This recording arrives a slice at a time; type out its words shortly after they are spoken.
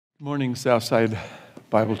Morning, Southside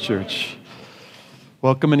Bible Church.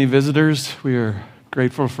 Welcome any visitors. We are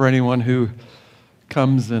grateful for anyone who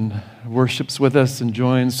comes and worships with us and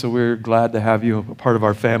joins, so we're glad to have you a part of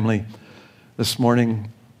our family this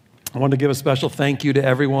morning. I want to give a special thank you to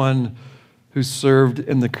everyone who served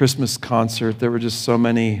in the Christmas concert. There were just so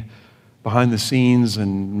many behind the scenes,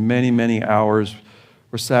 and many hours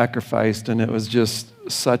were sacrificed, and it was just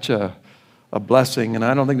such a blessing. And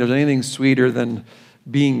I don't think there's anything sweeter than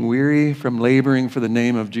being weary from laboring for the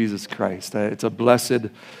name of Jesus Christ. It's a blessed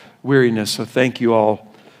weariness. So thank you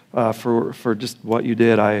all for just what you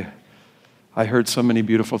did. I heard so many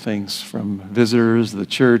beautiful things from visitors, the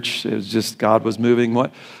church. It was just God was moving.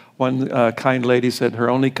 One kind lady said her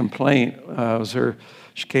only complaint was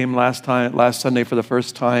she came last Sunday for the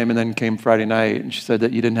first time and then came Friday night, and she said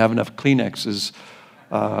that you didn't have enough Kleenexes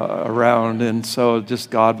around. And so just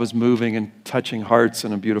God was moving and touching hearts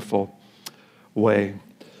in a beautiful way.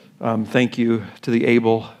 Thank you to the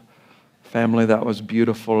Abel family. That was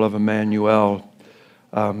beautiful, of Emmanuel.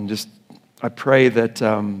 I pray that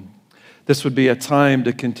this would be a time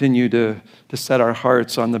to continue to set our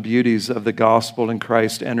hearts on the beauties of the gospel and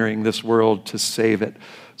Christ entering this world to save it.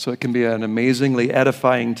 So it can be an amazingly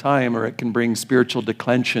edifying time, or it can bring spiritual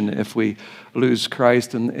declension if we lose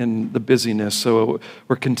Christ in the busyness. So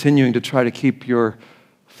we're continuing to try to keep your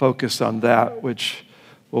focus on that, which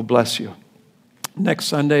will bless you. Next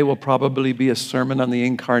Sunday will probably be a sermon on the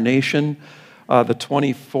incarnation. The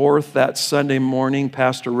 24th, that Sunday morning,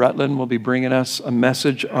 Pastor Rutland will be bringing us a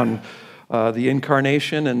message on the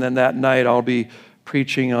incarnation. And then that night, I'll be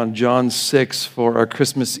preaching on John 6 for our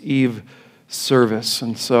Christmas Eve service.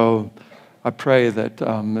 And so I pray that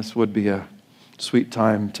this would be a sweet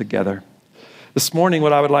time together. This morning,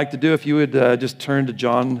 what I would like to do, if you would just turn to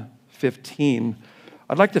John 15,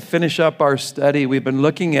 I'd like to finish up our study. We've been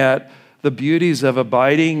looking at the beauties of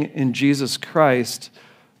abiding in Jesus Christ.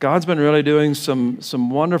 God's been really doing some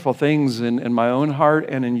wonderful things in my own heart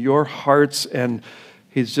and in your hearts, and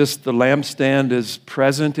He's just, the lampstand is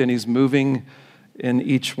present and He's moving in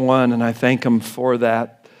each one, and I thank Him for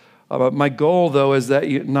that. My goal, though, is that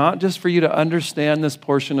not just for you to understand this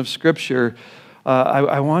portion of Scripture.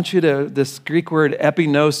 I want you to, this Greek word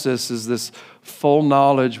epignosis is this full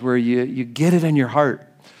knowledge where you get it in your heart.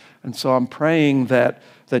 And so I'm praying that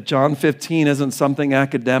John 15 isn't something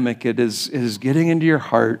academic. It is getting into your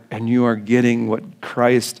heart, and you are getting what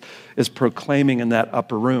Christ is proclaiming in that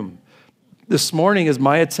upper room. This morning is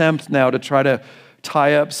my attempt now to try to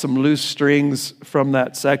tie up some loose strings from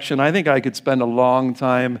that section. I think I could spend a long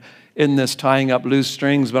time in this tying up loose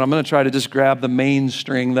strings, but I'm going to try to just grab the main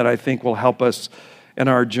string that I think will help us in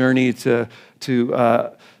our journey to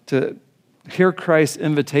hear Christ's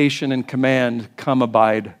invitation and command, "Come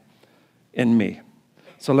abide in me."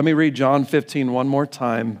 So let me read John 15 one more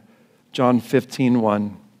time. John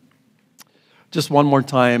 15:1. Just one more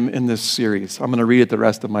time in this series. I'm going to read it the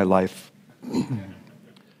rest of my life.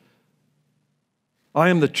 I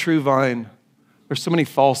am the true vine. There's so many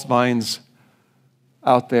false vines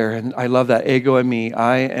out there, and I love that. Ego and me.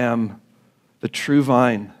 I am the true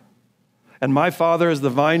vine. And my Father is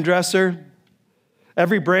the vine dresser.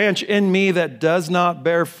 Every branch in me that does not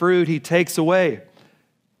bear fruit, He takes away.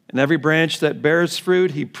 And every branch that bears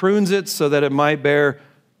fruit, He prunes it so that it might bear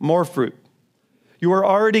more fruit. You are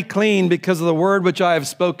already clean because of the word which I have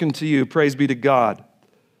spoken to you. Praise be to God.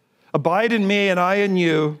 Abide in me and I in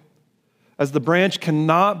you, as the branch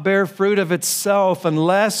cannot bear fruit of itself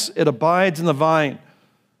unless it abides in the vine.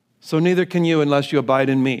 So neither can you unless you abide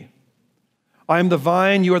in me. I am the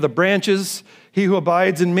vine, you are the branches. He who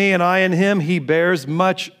abides in me and I in him, he bears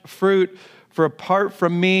much fruit. For apart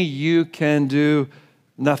from me, you can do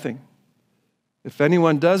nothing. If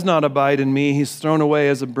anyone does not abide in me, he's thrown away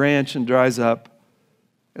as a branch and dries up.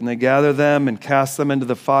 And they gather them and cast them into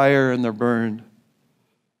the fire, and they're burned.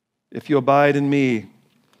 If you abide in me,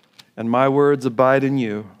 and my words abide in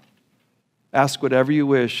you, ask whatever you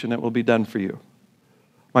wish, and it will be done for you.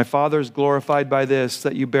 My Father is glorified by this,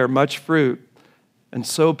 that you bear much fruit, and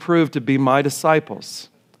so prove to be my disciples.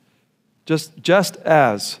 Just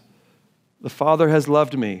as the Father has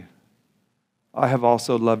loved me, I have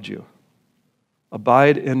also loved you.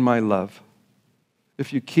 Abide in my love.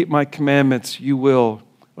 If you keep my commandments, you will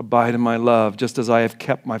abide in my love, just as I have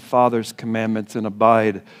kept my Father's commandments and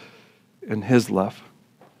abide in His love.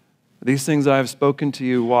 These things I have spoken to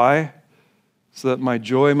you. Why? So that my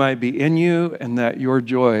joy might be in you and that your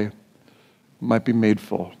joy might be made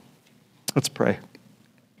full. Let's pray.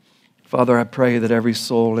 Father, I pray that every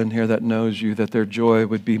soul in here that knows you, that their joy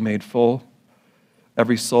would be made full.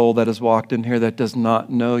 Every soul that has walked in here that does not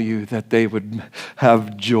know you, that they would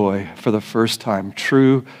have joy for the first time,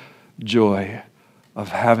 true joy of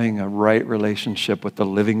having a right relationship with the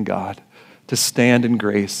living God, to stand in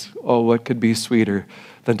grace. Oh, what could be sweeter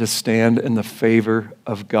than to stand in the favor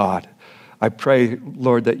of God? I pray,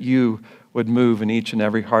 Lord, that you would move in each and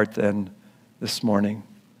every heart then this morning.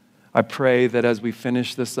 I pray that as we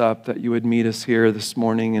finish this up, that you would meet us here this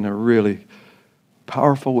morning in a really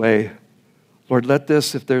powerful way. Lord, let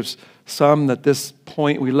this, if there's some that this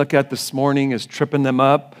point we look at this morning is tripping them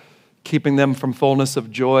up, keeping them from fullness of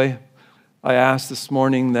joy, I ask this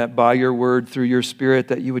morning that by your word, through your Spirit,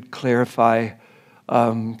 that you would clarify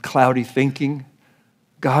cloudy thinking.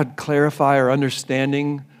 God, clarify our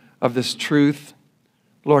understanding of this truth.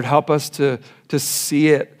 Lord, help us to see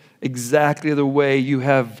it exactly the way you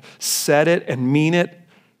have said it and mean it.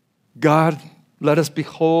 God, let us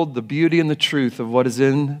behold the beauty and the truth of what is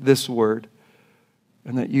in this word,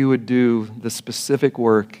 and that you would do the specific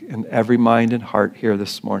work in every mind and heart here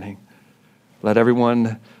this morning. Let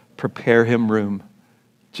everyone prepare him room.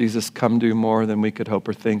 Jesus, come do more than we could hope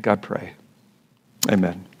or think, I pray.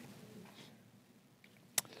 Amen.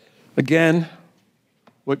 Again,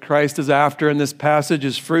 what Christ is after in this passage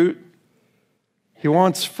is fruit. He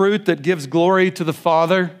wants fruit that gives glory to the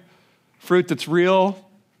Father, fruit that's real,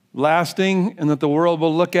 lasting, and that the world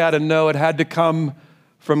will look at and know it had to come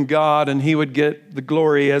from God, and he would get the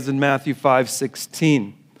glory, as in Matthew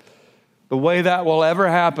 5:16. The way that will ever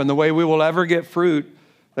happen, the way we will ever get fruit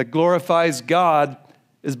that glorifies God,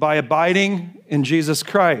 is by abiding in Jesus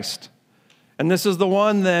Christ. And this is the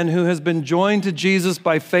one then who has been joined to Jesus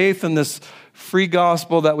by faith in this free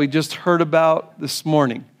gospel that we just heard about this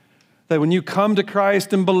morning. That when you come to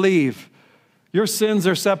Christ and believe, your sins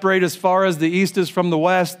are separated as far as the east is from the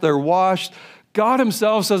west. They're washed. God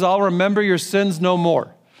himself says, I'll remember your sins no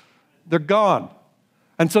more. They're gone.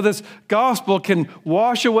 And so this gospel can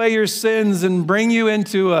wash away your sins and bring you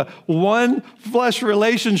into a one flesh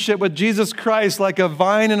relationship with Jesus Christ, like a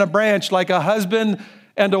vine and a branch, like a husband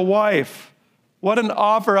and a wife. What an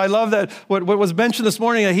offer. I love that what was mentioned this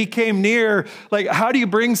morning, that he came near. Like, how do you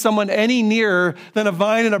bring someone any nearer than a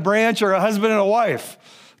vine and a branch or a husband and a wife?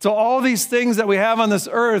 So all these things that we have on this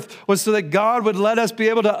earth was so that God would let us be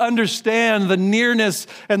able to understand the nearness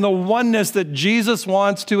and the oneness that Jesus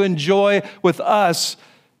wants to enjoy with us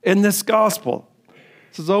in this gospel.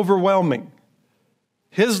 This is overwhelming.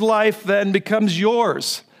 His life then becomes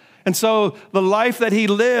yours. And so the life that he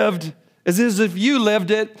lived is as if you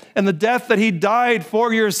lived it, and the death that he died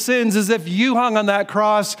for your sins is as if you hung on that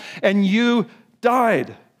cross and you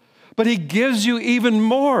died. But he gives you even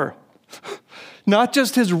more. Not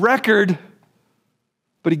just his record,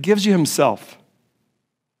 but he gives you himself.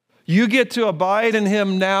 You get to abide in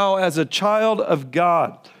him now as a child of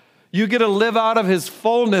God. You get to live out of his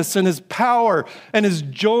fullness and his power and his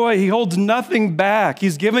joy. He holds nothing back.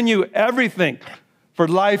 He's given you everything for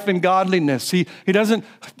life and godliness. He doesn't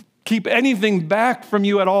keep anything back from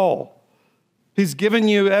you at all. He's given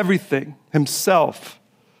you everything himself.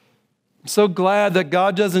 I'm so glad that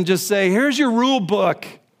God doesn't just say, here's your rule book.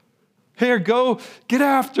 Here, go get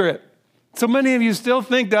after it. So many of you still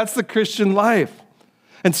think that's the Christian life.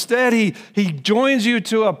 Instead, he joins you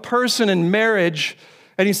to a person in marriage,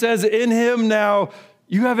 and he says, in him now,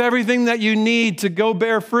 you have everything that you need to go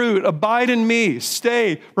bear fruit. Abide in me,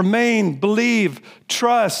 stay, remain, believe,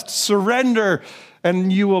 trust, surrender,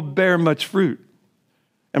 and you will bear much fruit.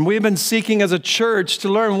 And we've been seeking as a church to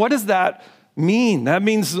learn, what does that mean? That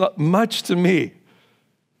means much to me.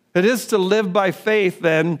 It is to live by faith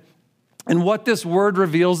then in what this word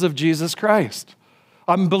reveals of Jesus Christ.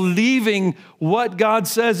 I'm believing what God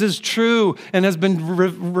says is true and has been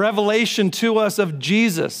revelation to us of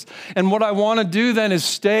Jesus. And what I want to do then is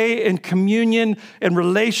stay in communion and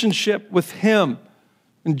relationship with him.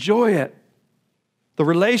 Enjoy it. The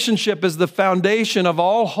relationship is the foundation of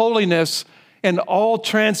all holiness and all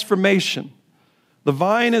transformation. The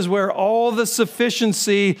vine is where all the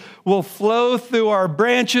sufficiency will flow through our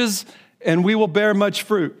branches, and we will bear much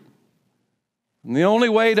fruit. And the only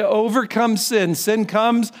way to overcome sin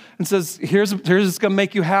comes and says, here's what's going to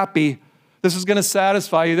make you happy. This is going to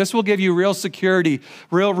satisfy you. This will give you real security,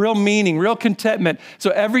 real meaning, real contentment. So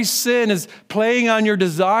every sin is playing on your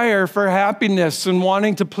desire for happiness and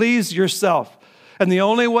wanting to please yourself. And the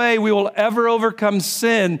only way we will ever overcome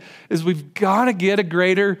sin is we've got to get a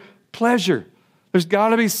greater pleasure. There's got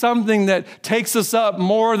to be something that takes us up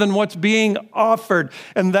more than what's being offered.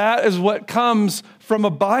 And that is what comes from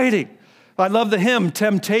abiding. I love the hymn,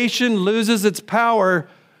 temptation loses its power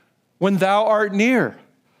when thou art near.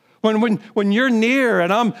 When you're near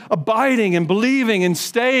and I'm abiding and believing and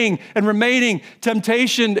staying and remaining,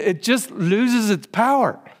 temptation, it just loses its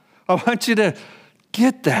power. I want you to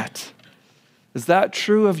get that. Is that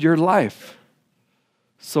true of your life?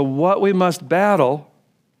 So what we must battle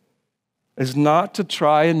is not to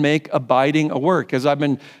try and make abiding a work. As I've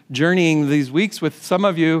been journeying these weeks with some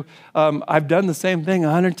of you, I've done the same thing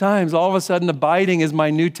 100 times. All of a sudden, abiding is my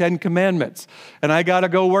new 10 commandments. And I got to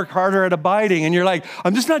go work harder at abiding. And you're like,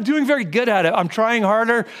 I'm just not doing very good at it. I'm trying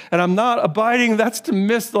harder and I'm not abiding. That's to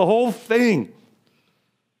miss the whole thing.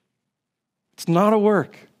 It's not a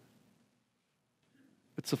work.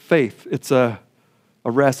 It's a faith. It's a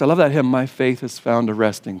rest. I love that hymn, My Faith Has Found a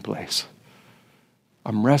Resting Place.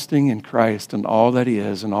 I'm resting in Christ and all that he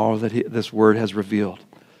is and all that this word has revealed.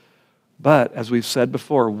 But as we've said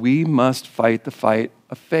before, we must fight the fight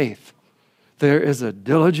of faith. There is a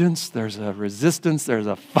diligence, there's a resistance, there's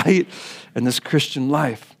a fight in this Christian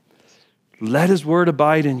life. Let his word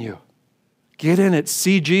abide in you. Get in it,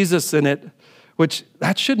 see Jesus in it, which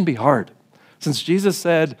that shouldn't be hard. Since Jesus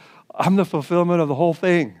said, I'm the fulfillment of the whole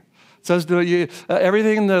thing. It says to you,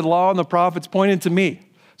 everything in the law and the prophets pointed to me.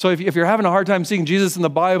 So if you're having a hard time seeing Jesus in the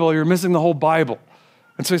Bible, you're missing the whole Bible.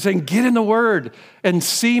 And so he's saying, get in the Word and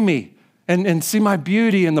see me and see my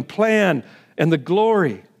beauty and the plan and the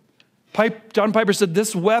glory. John Piper said,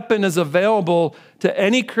 this weapon is available to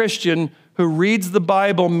any Christian who reads the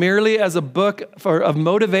Bible merely as a book of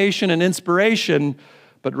motivation and inspiration,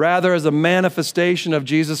 but rather as a manifestation of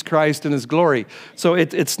Jesus Christ and his glory. So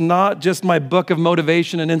it's not just my book of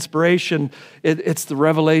motivation and inspiration. It's the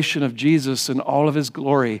revelation of Jesus and all of his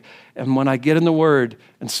glory. And when I get in the Word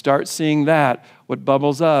and start seeing that, what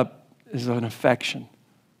bubbles up is an affection,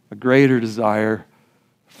 a greater desire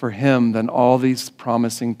for him than all these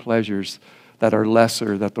promising pleasures that are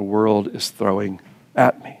lesser that the world is throwing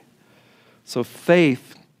at me. So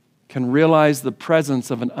faith can realize the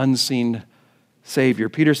presence of an unseen Savior.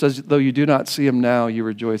 Peter says, though you do not see him now, you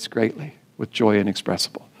rejoice greatly with joy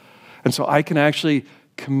inexpressible. And so I can actually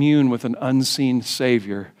commune with an unseen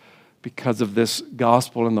Savior because of this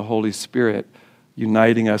gospel and the Holy Spirit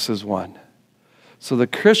uniting us as one. So the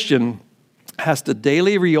Christian has to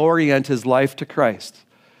daily reorient his life to Christ.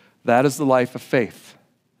 That is the life of faith.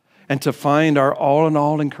 And to find our all in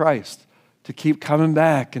all in Christ, to keep coming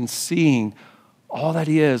back and seeing all that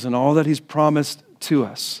he is and all that he's promised to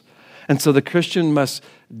us. And so the Christian must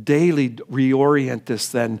daily reorient this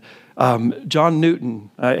then. John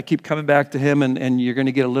Newton, I keep coming back to him, and you're going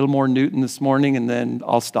to get a little more Newton this morning, and then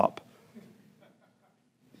I'll stop.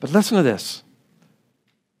 But listen to this.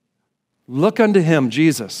 Look unto him,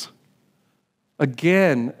 Jesus.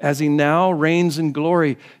 Again, as he now reigns in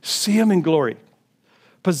glory, see him in glory,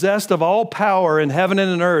 possessed of all power in heaven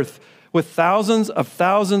and in earth, with thousands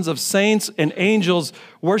of saints and angels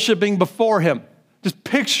worshiping before him. Just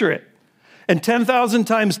picture it. And 10,000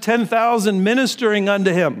 times 10,000 ministering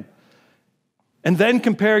unto him. And then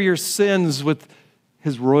compare your sins with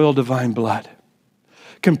his royal divine blood.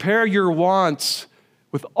 Compare your wants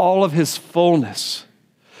with all of his fullness.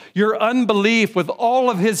 Your unbelief with all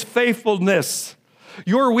of his faithfulness.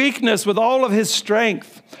 Your weakness with all of his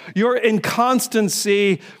strength. Your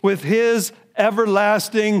inconstancy with his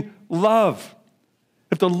everlasting love.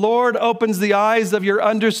 If the Lord opens the eyes of your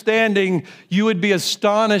understanding, you would be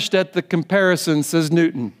astonished at the comparison, says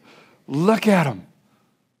Newton. Look at him.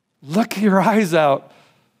 Look your eyes out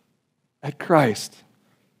at Christ.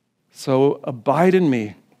 So abide in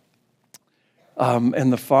me.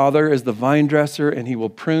 And the Father is the vine dresser, and he will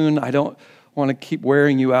prune. I don't want to keep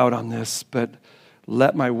wearing you out on this, but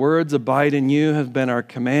let my words abide in you have been our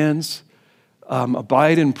commands.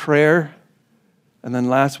 Abide in prayer. And then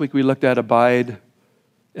last week we looked at abide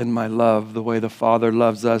in my love, the way the Father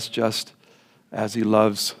loves us just as he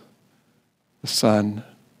loves the Son.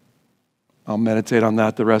 I'll meditate on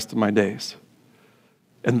that the rest of my days.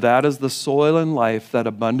 And that is the soil in life that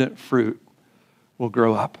abundant fruit will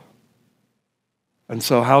grow up. And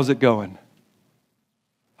so how's it going?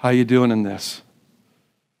 How you doing in this?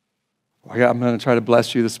 I'm going to try to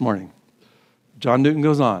bless you this morning. John Newton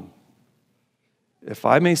goes on. If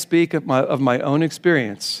I may speak of my own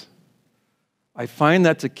experience, I find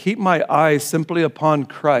that to keep my eyes simply upon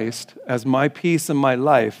Christ as my peace in my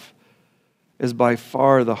life is by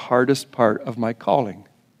far the hardest part of my calling.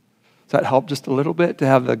 Does that help just a little bit to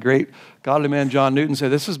have the great godly man John Newton say,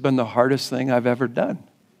 this has been the hardest thing I've ever done,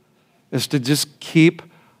 is to just keep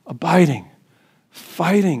abiding,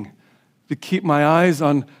 fighting, to keep my eyes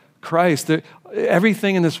on Christ.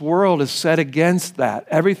 Everything in this world is set against that.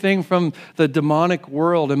 Everything from the demonic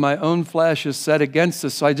world and my own flesh is set against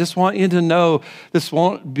this. So I just want you to know this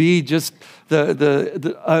won't be just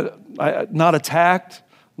not attacked,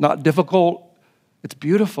 not difficult. It's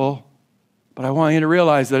beautiful, but I want you to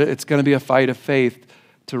realize that it's going to be a fight of faith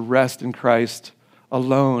to rest in Christ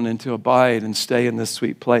alone and to abide and stay in this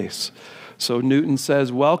sweet place. So Newton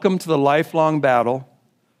says, welcome to the lifelong battle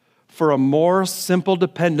for a more simple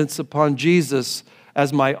dependence upon Jesus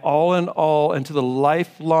as my all in all, and to the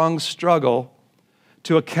lifelong struggle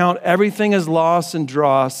to account everything as loss and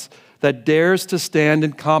dross that dares to stand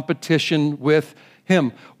in competition with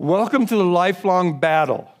him. Welcome to the lifelong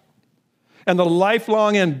battle and the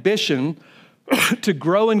lifelong ambition to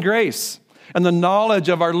grow in grace and the knowledge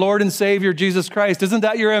of our Lord and Savior, Jesus Christ. Isn't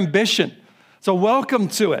that your ambition? So welcome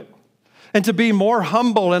to it. And to be more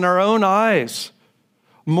humble in our own eyes,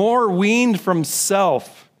 more weaned from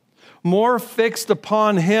self, more fixed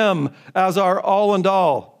upon him as our all and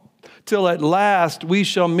all, till at last we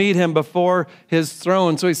shall meet him before his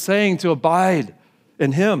throne. So he's saying to abide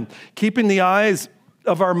in him. Keeping the eyes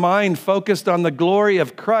of our mind focused on the glory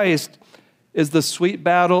of Christ is the sweet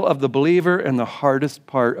battle of the believer and the hardest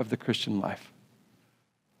part of the Christian life.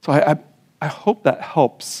 So I hope that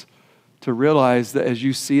helps to realize that as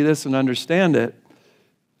you see this and understand it,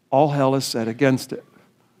 all hell is set against it.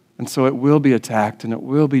 And so it will be attacked and it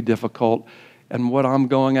will be difficult. And what I'm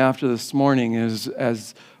going after this morning is,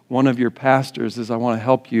 as one of your pastors, is I want to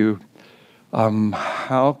help you.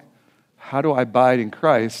 How do I abide in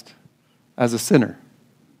Christ as a sinner?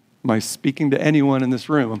 Am I speaking to anyone in this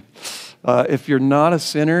room? If you're not a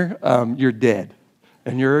sinner, you're dead.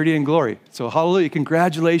 And you're already in glory. So hallelujah,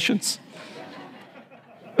 congratulations.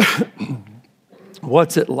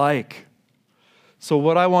 What's it like? So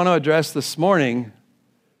what I want to address this morning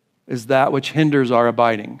is that which hinders our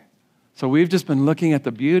abiding. So we've just been looking at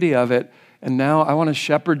the beauty of it, and now I want to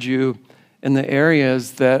shepherd you in the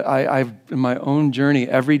areas that I've in my own journey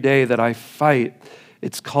every day that I fight.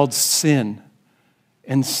 It's called sin.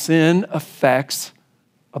 And sin affects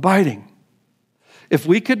abiding. If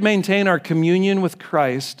we could maintain our communion with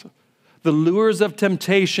Christ, the lures of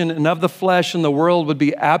temptation and of the flesh in the world would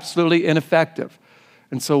be absolutely ineffective.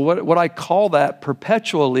 And so what I call that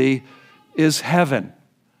perpetually is heaven.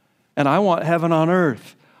 And I want heaven on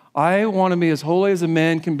earth. I want to be as holy as a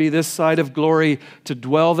man can be this side of glory, to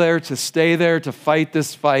dwell there, to stay there, to fight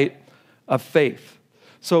this fight of faith.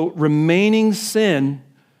 So remaining sin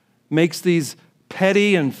makes these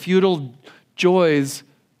petty and futile joys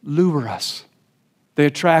lure us. They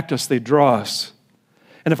attract us, they draw us.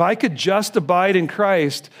 And if I could just abide in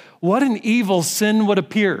Christ, what an evil sin would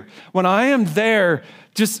appear. When I am there,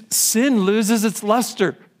 just sin loses its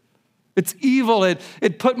luster. It's evil.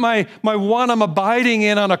 It put my one I'm abiding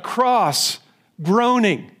in on a cross,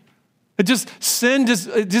 groaning. Sin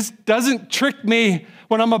just doesn't trick me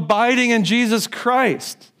when I'm abiding in Jesus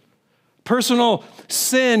Christ. Personal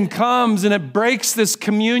sin comes and it breaks this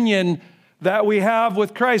communion that we have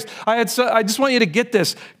with Christ. I just want you to get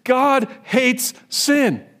this. God hates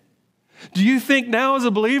sin. Do you think now as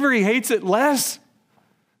a believer he hates it less?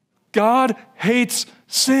 God hates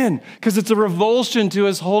sin because it's a revulsion to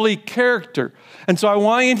his holy character. And so I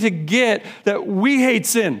want you to get that we hate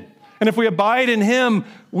sin. And if we abide in him,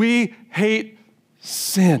 we hate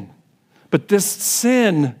sin. But this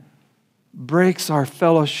sin breaks our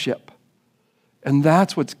fellowship. And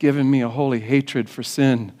that's what's given me a holy hatred for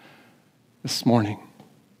sin this morning.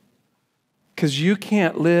 Because you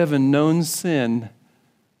can't live in known sin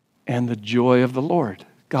and the joy of the Lord.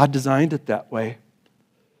 God designed it that way.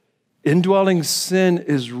 Indwelling sin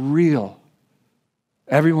is real.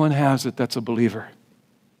 Everyone has it that's a believer.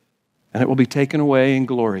 And it will be taken away in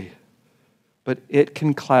glory. But it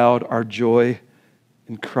can cloud our joy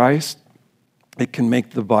in Christ. It can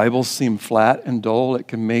make the Bible seem flat and dull. It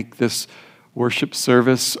can make this worship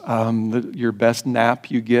service your best nap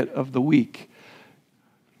you get of the week.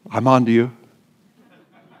 I'm on to you.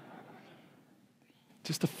 It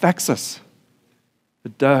just affects us.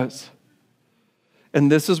 It does.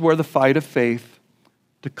 And this is where the fight of faith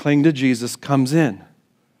to cling to Jesus comes in.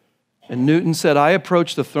 And Newton said, I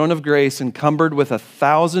approach the throne of grace encumbered with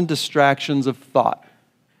 1,000 distractions of thought,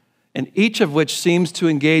 and each of which seems to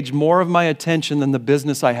engage more of my attention than the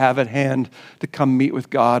business I have at hand to come meet with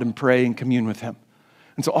God and pray and commune with him.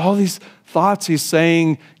 And so all these thoughts he's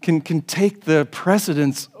saying can take the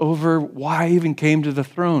precedence over why I even came to the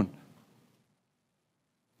throne.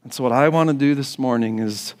 And so what I want to do this morning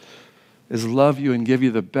is love you and give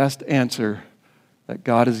you the best answer that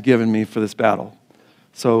God has given me for this battle.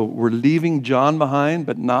 So we're leaving John behind,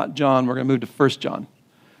 but not John. We're going to move to 1 John.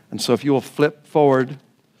 And so if you will flip forward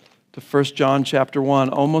to 1 John chapter 1,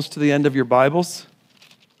 almost to the end of your Bibles.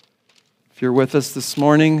 If you're with us this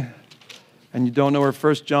morning and you don't know where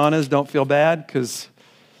 1 John is, don't feel bad, because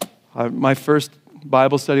my first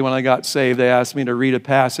Bible study when I got saved, they asked me to read a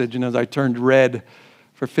passage, and as I turned red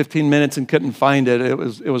for 15 minutes and couldn't find it, it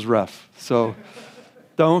was rough. So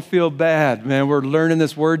Don't feel bad, man. We're learning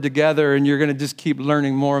this word together, and you're going to just keep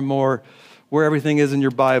learning more and more where everything is in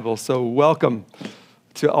your Bible. So welcome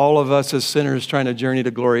to all of us as sinners trying to journey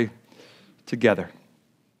to glory together.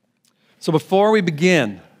 So before we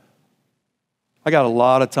begin, I got a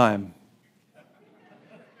lot of time.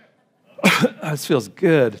 This feels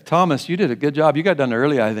good. Thomas, you did a good job. You got done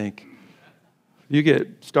early, I think. You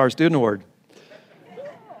get Star Student Award.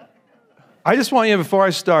 I just want you, before I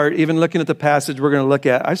start, even looking at the passage we're going to look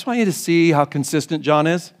at, I just want you to see how consistent John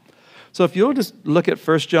is. So if you'll just look at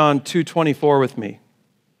 1 John 2:24 with me.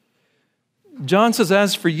 John says,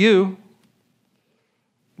 as for you,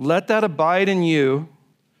 let that abide in you,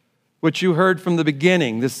 which you heard from the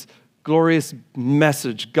beginning, this glorious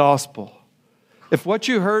message, gospel. If what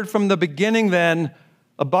you heard from the beginning then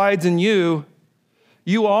abides in you,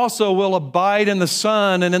 you also will abide in the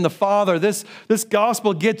Son and in the Father. This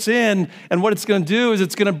gospel gets in, and what it's going to do is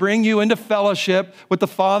it's going to bring you into fellowship with the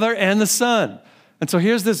Father and the Son. And so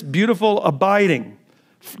here's this beautiful abiding.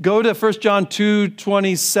 Go to 1 John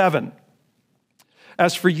 2:27.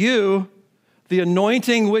 As for you, the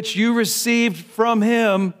anointing which you received from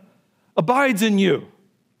him abides in you.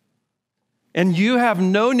 And you have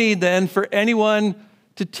no need then for anyone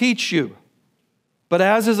to teach you. But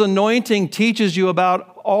as his anointing teaches you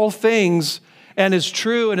about all things and is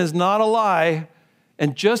true and is not a lie,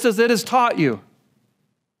 and just as it has taught you,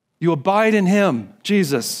 you abide in him,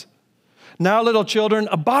 Jesus. Now, little children,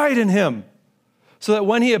 abide in him, so that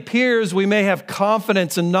when he appears, we may have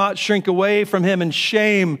confidence and not shrink away from him in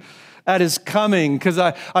shame at his coming, because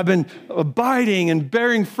I've been abiding and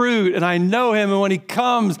bearing fruit, and I know him, and when he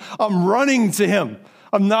comes, I'm running to him.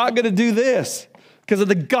 I'm not going to do this. Because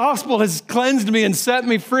the gospel has cleansed me and set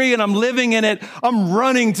me free, and I'm living in it. I'm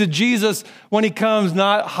running to Jesus when he comes,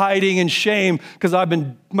 not hiding in shame, because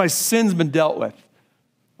my sin's been dealt with.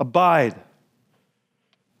 Abide.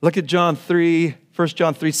 Look at 1 John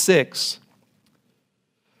 3:6.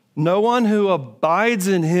 No one who abides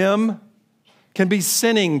in him can be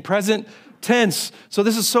sinning, present tense. So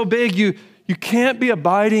this is so big, you can't be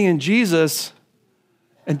abiding in Jesus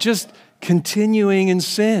and just continuing in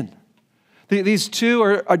sin. These two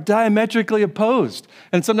are diametrically opposed.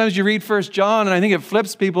 And sometimes you read 1 John, and I think it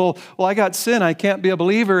flips people. Well, I got sin. I can't be a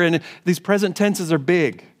believer. And these present tenses are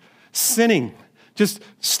big. Sinning, just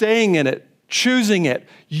staying in it, choosing it.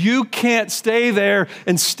 You can't stay there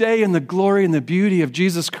and stay in the glory and the beauty of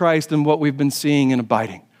Jesus Christ and what we've been seeing and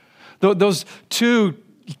abiding. Those two,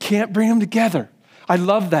 you can't bring them together. I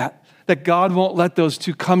love that God won't let those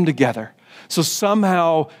two come together. So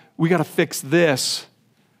somehow we got to fix this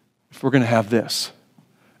if we're going to have this.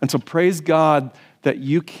 And so praise God that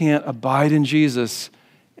you can't abide in Jesus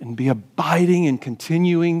and be abiding in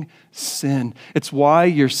continuing sin. It's why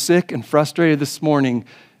you're sick and frustrated this morning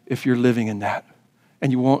if you're living in that.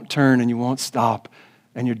 And you won't turn and you won't stop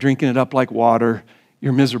and you're drinking it up like water.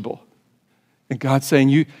 You're miserable. And God's saying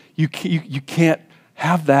you can't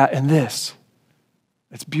have that and this.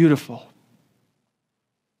 It's beautiful.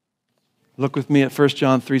 Look with me at 1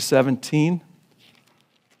 John 3:17.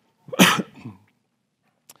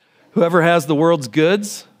 Whoever has the world's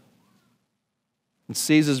goods and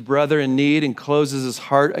sees his brother in need and closes his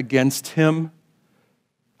heart against him,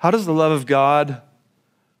 how does the love of God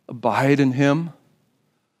abide in him?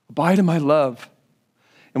 Abide in my love.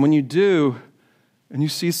 And when you do, and you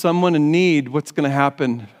see someone in need, what's going to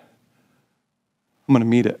happen? I'm going to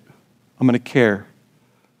meet it. I'm going to care.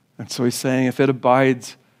 And so he's saying, if it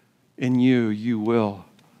abides in you, you will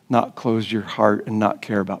not close your heart and not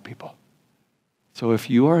care about people. So if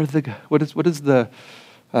you are what is the,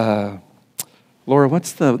 Laura,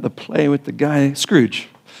 what's the play with the guy, Scrooge?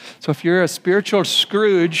 So if you're a spiritual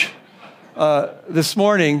Scrooge this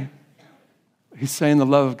morning, he's saying the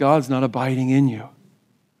love of God's not abiding in you.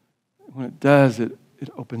 When it does, it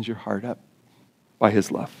opens your heart up by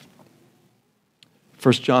his love.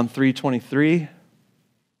 1 John 3:23.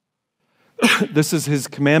 This is his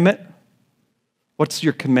commandment. What's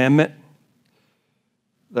your commandment?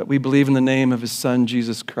 That we believe in the name of his Son,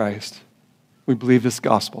 Jesus Christ. We believe this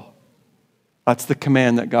gospel. That's the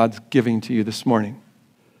command that God's giving to you this morning.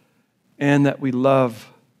 And that we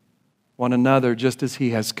love one another just as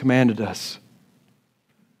he has commanded us.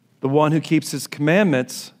 The one who keeps his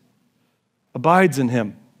commandments abides in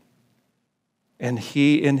him, and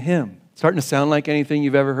he in him. Starting to sound like anything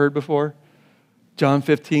you've ever heard before? John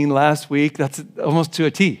 15 last week, that's almost to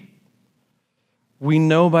a T. We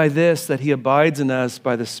know by this that he abides in us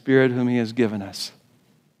by the Spirit whom he has given us.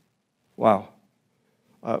 Wow.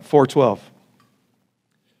 4:12.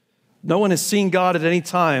 No one has seen God at any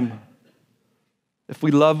time. If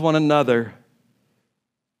we love one another,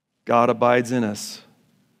 God abides in us,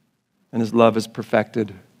 and his love is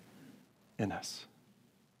perfected in us.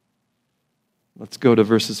 Let's go to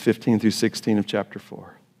verses 15 through 16 of chapter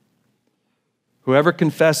 4. Whoever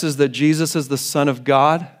confesses that Jesus is the Son of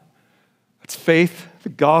God, that's faith, the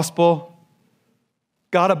gospel,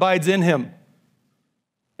 God abides in him,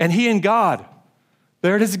 and he in God.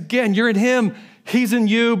 There it is again. You're in him. He's in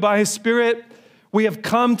you by his Spirit. We have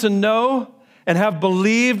come to know and have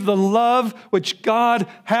believed the love which God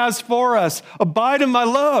has for us. Abide in my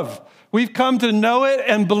love. We've come to know it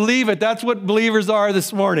and believe it. That's what believers are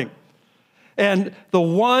this morning. And the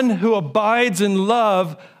one who abides in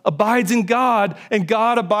love abides in God, and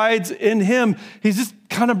God abides in him. He's just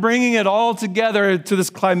kind of bringing it all together to this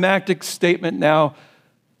climactic statement now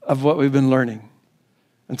of what we've been learning.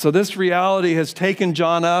 And so this reality has taken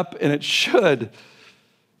John up, and it should.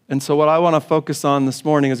 And so what I want to focus on this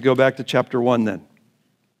morning is go back to chapter 1 then.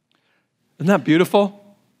 Isn't that beautiful?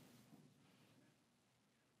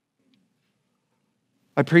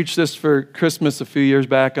 I preached this for Christmas a few years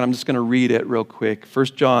back, and I'm just going to read it real quick. 1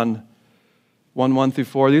 John 1 through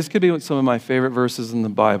 4. These could be some of my favorite verses in the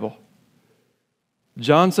Bible.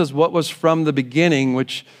 John says, what was from the beginning,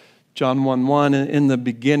 which John 1, in the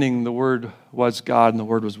beginning, the Word was God, and the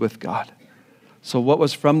Word was with God. So what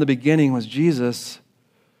was from the beginning was Jesus,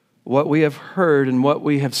 what we have heard and what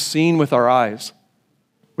we have seen with our eyes.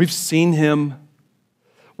 We've seen him.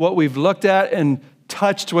 What we've looked at and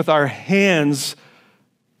touched with our hands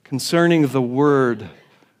concerning the Word.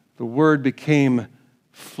 The Word became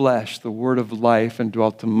flesh, the Word of life, and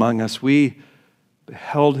dwelt among us. We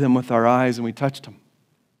beheld him with our eyes, and we touched him.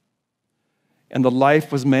 And the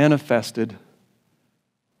life was manifested,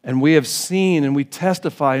 and we have seen and we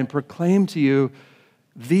testify and proclaim to you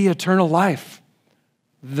the eternal life,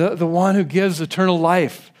 the one who gives eternal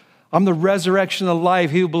life. I'm the resurrection of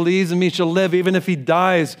life. He who believes in me shall live even if he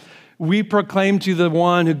dies. We proclaim to you the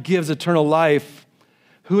one who gives eternal life,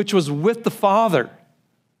 which was with the Father,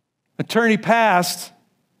 eternity past,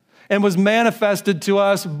 and was manifested to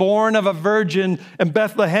us, born of a virgin in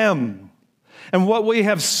Bethlehem. And what we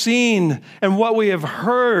have seen and what we have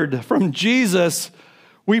heard from Jesus,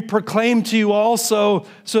 we proclaim to you also,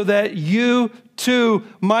 so that you too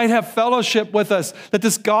might have fellowship with us, that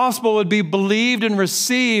this gospel would be believed and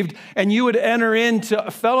received, and you would enter into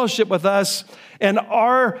fellowship with us. And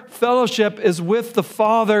our fellowship is with the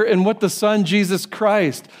Father and with the Son, Jesus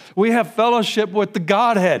Christ. We have fellowship with the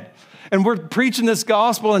Godhead. And we're preaching this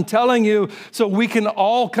gospel and telling you so we can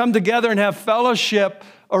all come together and have fellowship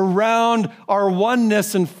around our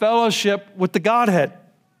oneness and fellowship with the Godhead.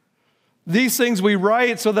 These things we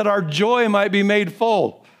write so that our joy might be made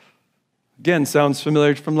full. Again, sounds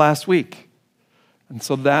familiar from last week. And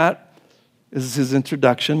so that is his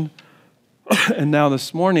introduction. And now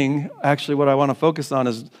this morning, actually what I want to focus on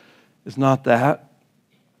is not that.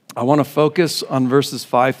 I want to focus on verses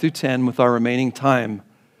 5 through 10 with our remaining time.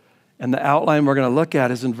 And the outline we're going to look at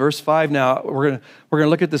is in verse 5 now. We're going to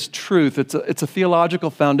look at this truth. It's a theological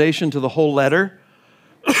foundation to the whole letter.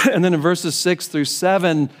 And then in verses 6 through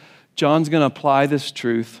 7, John's going to apply this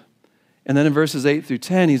truth. And then in verses 8 through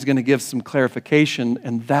 10, he's going to give some clarification.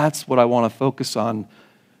 And that's what I want to focus on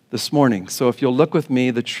this morning. So if you'll look with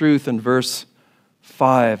me, the truth in verse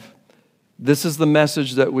 5. This is the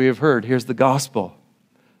message that we have heard. Here's the gospel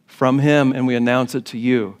from him, and we announce it to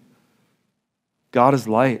you. God is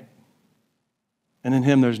light, and in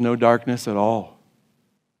him there's no darkness at all.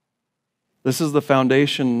 This is the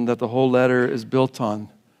foundation that the whole letter is built on.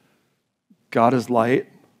 God is light.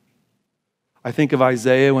 I think of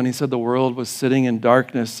Isaiah when he said the world was sitting in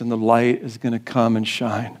darkness and the light is going to come and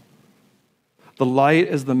shine. The light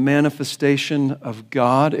is the manifestation of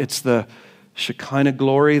God. It's the Shekinah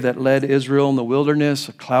glory that led Israel in the wilderness,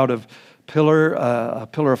 a pillar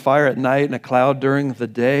of fire at night and a cloud during the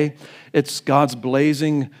day. It's God's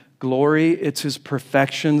blazing glory. It's his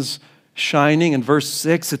perfections shining. In verse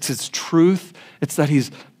 6, it's his truth. It's that he's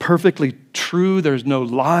perfectly true. There's no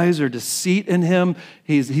lies or deceit in him.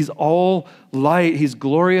 He's all light. He's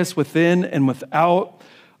glorious within and without.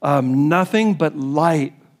 Nothing but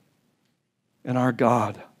light in our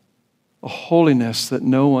God. A holiness that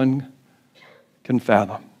no one can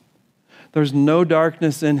fathom. There's no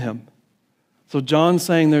darkness in him. So John's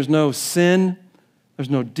saying there's no sin, there's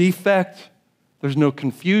no defect, there's no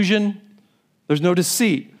confusion, there's no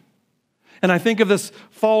deceit. And I think of this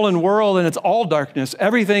fallen world and it's all darkness.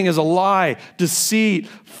 Everything is a lie, deceit,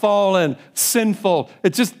 fallen, sinful.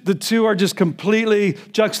 It's just, the two are just completely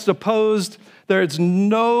juxtaposed. There's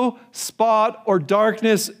no spot or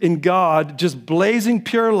darkness in God, just blazing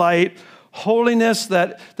pure light, holiness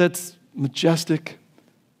that's majestic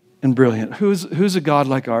and brilliant. Who's a God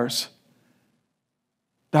like ours?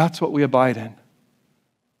 That's what we abide in.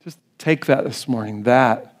 Just take that this morning.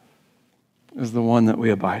 That is the one that we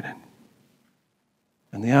abide in.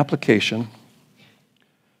 And the application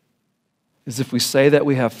is if we say that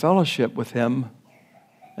we have fellowship with him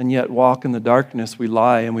and yet walk in the darkness, we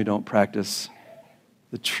lie and we don't practice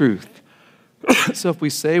the truth. So if we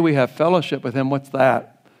say we have fellowship with him, what's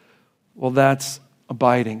that? Well, that's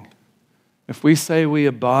abiding. If we say we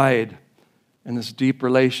abide in this deep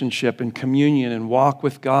relationship and communion and walk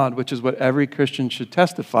with God, which is what every Christian should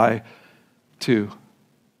testify to,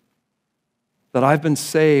 that I've been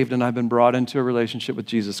saved and I've been brought into a relationship with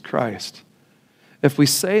Jesus Christ. If we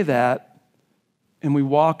say that and we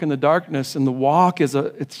walk in the darkness, and the walk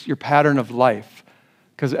it's your pattern of life,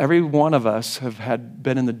 because every one of us have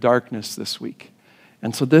been in the darkness this week.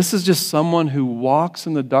 And so this is just someone who walks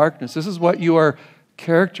in the darkness. This is what you are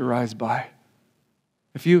characterized by.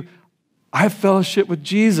 I have fellowship with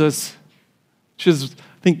Jesus, which is,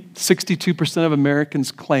 I think, 62% of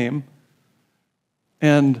Americans claim,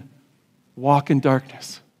 and walk in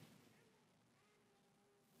darkness.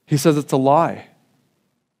 He says it's a lie.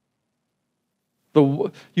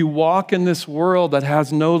 You walk in this world that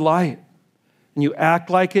has no light, and you act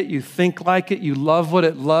like it, you think like it, you love what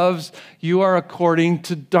it loves. You are according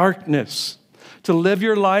to darkness. To live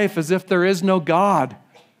your life as if there is no God,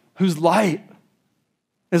 whose light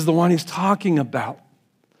is the one he's talking about.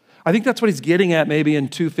 I think that's what he's getting at maybe in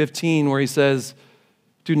 2:15, where he says,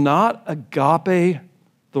 do not agape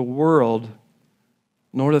the world,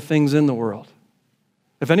 nor the things in the world.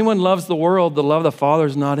 If anyone loves the world, the love of the Father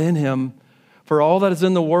is not in him. For all that is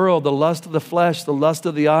in the world, the lust of the flesh, the lust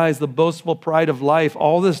of the eyes, the boastful pride of life,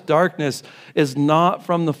 all this darkness is not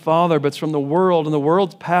from the Father, but it's from the world. And the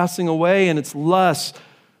world's passing away and its lusts,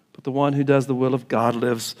 but the one who does the will of God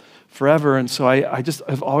lives forever. And so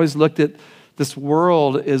I've always looked at this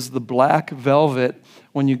world as the black velvet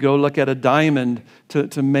when you go look at a diamond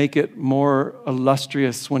to make it more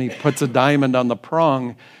illustrious when he puts a diamond on the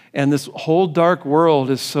prong. And this whole dark world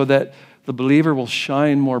is so that the believer will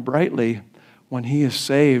shine more brightly when he is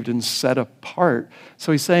saved and set apart.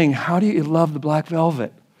 So he's saying, how do you love the black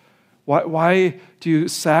velvet? Why do you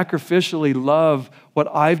sacrificially love what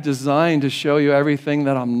I've designed to show you everything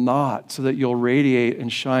that I'm not, so that you'll radiate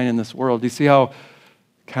and shine in this world? Do you see how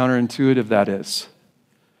counterintuitive that is?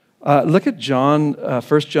 Look at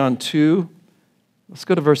 1 John 2. Let's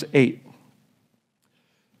go to verse 8.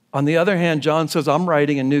 On the other hand, John says, I'm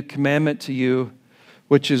writing a new commandment to you,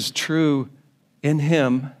 which is true in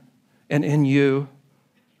him and in you,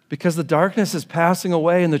 because the darkness is passing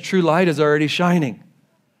away and the true light is already shining.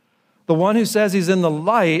 The one who says he's in the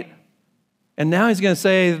light, and now he's going to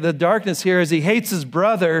say the darkness here is he hates his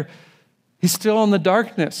brother, he's still in the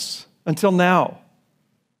darkness until now.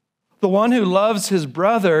 The one who loves his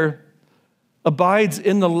brother abides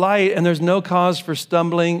in the light, and there's no cause for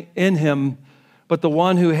stumbling in him. But the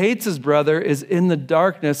one who hates his brother is in the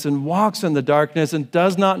darkness and walks in the darkness and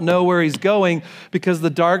does not know where he's going, because the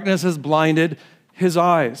darkness has blinded his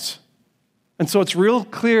eyes. And so it's real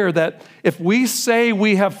clear that if we say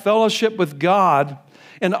we have fellowship with God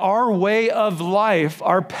and our way of life,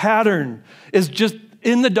 our pattern is just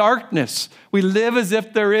in the darkness, we live as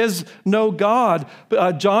if there is no God.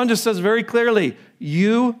 John just says very clearly,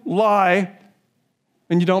 you lie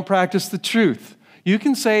and you don't practice the truth. You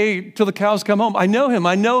can say till the cows come home, I know him.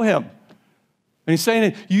 And he's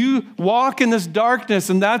saying, you walk in this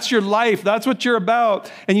darkness and that's your life. That's what you're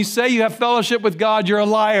about. And you say you have fellowship with God, you're a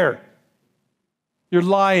liar. You're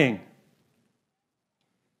lying.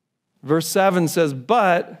 Verse 7 says,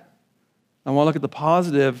 but, I want to look at the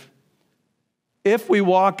positive, if we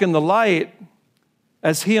walk in the light,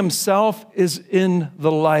 as he himself is in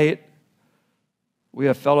the light, we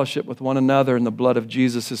have fellowship with one another, and the blood of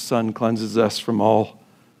Jesus, his son, cleanses us from all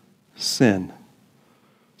sin.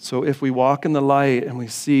 So if we walk in the light and we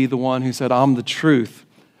see the one who said, I'm the truth,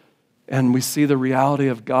 and we see the reality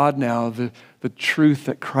of God now, the truth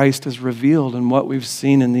that Christ has revealed and what we've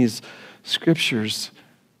seen in these scriptures,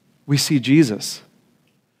 we see Jesus.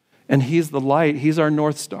 And he's the light. He's our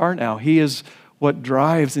North Star now. He is what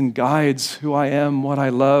drives and guides who I am, what I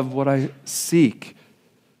love, what I seek.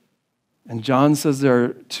 And John says there are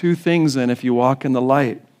two things then if you walk in the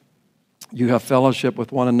light. You have fellowship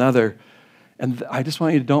with one another. And I just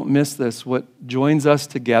want you to don't miss this. What joins us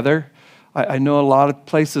together, I know a lot of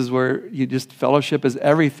places where you just fellowship is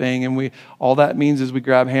everything, and all that means is we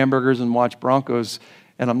grab hamburgers and watch Broncos,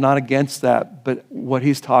 and I'm not against that, but what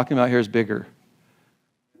he's talking about here is bigger.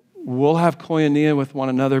 We'll have koinonia with one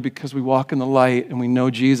another because we walk in the light and we know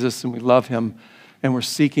Jesus and we love him and we're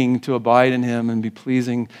seeking to abide in him and be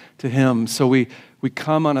pleasing to him. So we We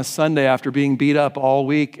come on a Sunday after being beat up all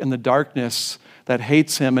week in the darkness that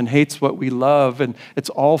hates him and hates what we love, and it's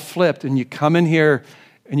all flipped. And you come in here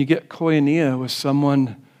and you get koinonia with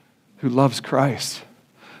someone who loves Christ,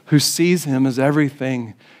 who sees him as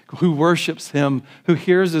everything, who worships him, who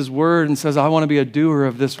hears his word and says, I want to be a doer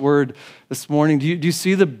of this word this morning. Do you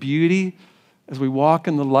see the beauty? As we walk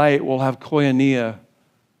in the light, we'll have koinonia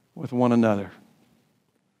with one another.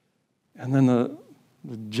 And then the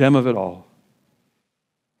gem of it all,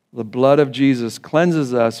 the blood of Jesus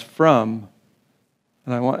cleanses us from,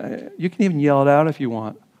 and you can even yell it out if you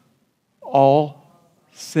want, all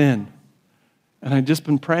sin. And I've just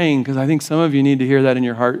been praying because I think some of you need to hear that in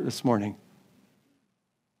your heart this morning.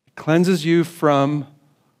 It cleanses you from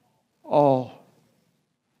all.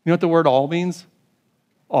 You know what the word all means?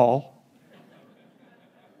 All.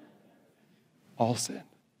 All sin.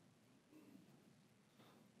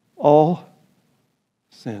 All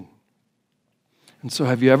sin. And so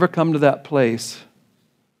have you ever come to that place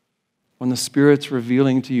when the Spirit's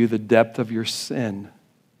revealing to you the depth of your sin?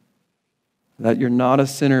 That you're not a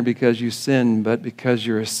sinner because you sin, but because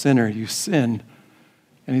you're a sinner, you sin.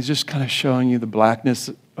 And he's just kind of showing you the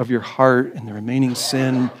blackness of your heart and the remaining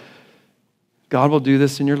sin. God will do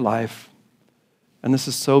this in your life. And this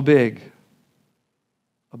is so big.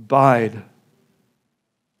 Abide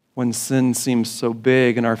when sin seems so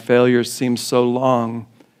big and our failures seem so long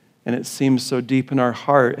and it seems so deep in our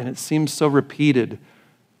heart and it seems so repeated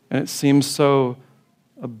and it seems so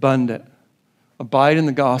abundant. Abide in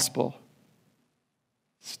the gospel.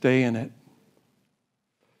 Stay in it.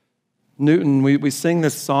 Newton, we sing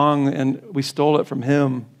this song and we stole it from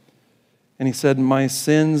him. And he said, my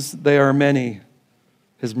sins, they are many.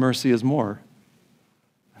 His mercy is more.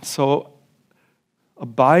 And so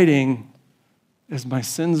abiding is my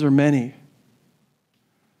sins are many.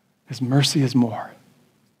 His mercy is more.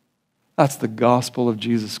 That's the gospel of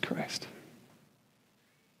Jesus Christ.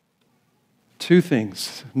 Two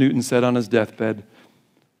things Newton said on his deathbed.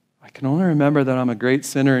 I can only remember that I'm a great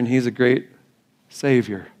sinner and he's a great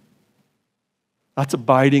Savior. That's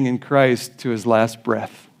abiding in Christ to his last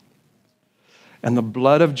breath. And the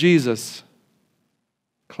blood of Jesus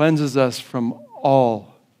cleanses us from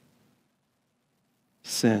all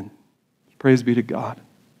sin. Praise be to God.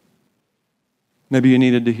 Maybe you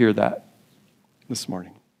needed to hear that this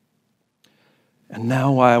morning. And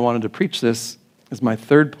now why I wanted to preach this is my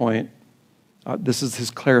third point. This is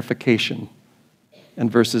his clarification in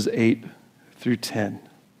verses 8 through 10.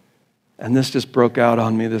 And this just broke out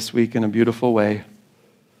on me this week in a beautiful way.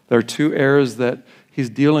 There are two errors that he's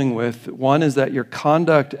dealing with. One is that your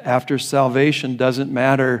conduct after salvation doesn't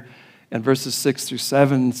matter. And verses 6 through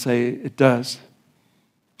 7 say it does.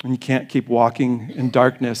 And you can't keep walking in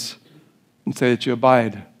darkness and say that you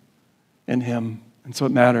abide in him. And so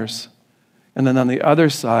it matters. And then on the other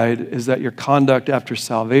side is that your conduct after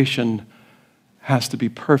salvation has to be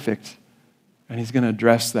perfect. And he's going to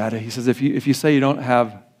address that. He says, if you say you don't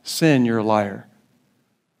have sin, you're a liar.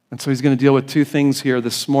 And so he's going to deal with two things here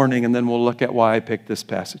this morning, and then we'll look at why I picked this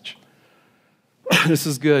passage. This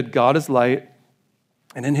is good. God is light,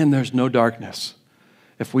 and in him there's no darkness.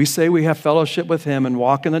 If we say we have fellowship with him and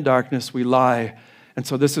walk in the darkness, we lie. And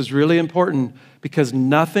so this is really important because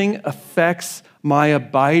nothing affects my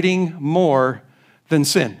abiding more than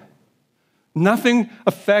sin. Nothing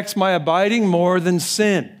affects my abiding more than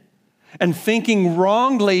sin and thinking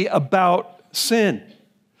wrongly about sin.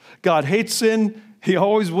 God hates sin. He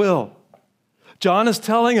always will. John is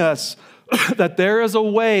telling us that there is a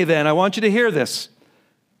way then, I want you to hear this,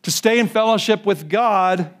 to stay in fellowship with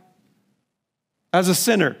God as a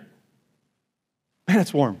sinner. Man,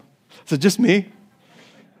 it's warm. Is it just me?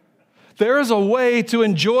 There is a way to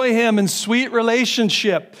enjoy him in sweet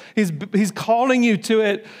relationship. He's calling you to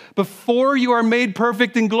it before you are made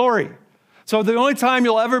perfect in glory. So the only time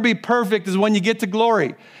you'll ever be perfect is when you get to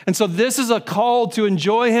glory. And so this is a call to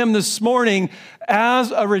enjoy him this morning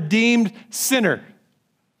as a redeemed sinner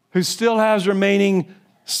who still has remaining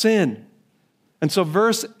sin. And so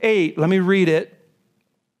verse 8, let me read it.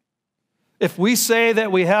 If we say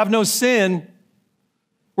that we have no sin,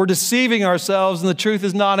 we're deceiving ourselves and the truth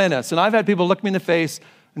is not in us. And I've had people look me in the face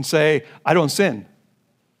and say, I don't sin.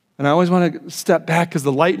 And I always want to step back because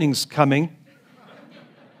the lightning's coming.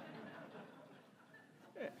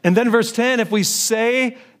 And then verse 10, if we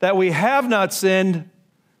say that we have not sinned,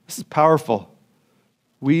 this is powerful.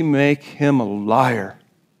 We make him a liar.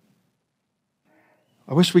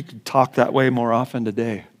 I wish we could talk that way more often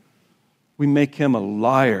today. We make him a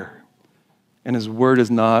liar, and his word is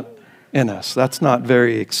not in us. That's not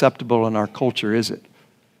very acceptable in our culture, is it?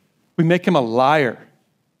 We make him a liar.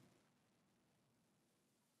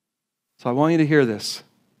 So I want you to hear this.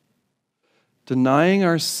 Denying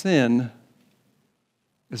our sin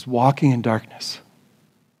is walking in darkness.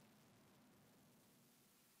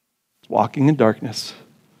 It's walking in darkness.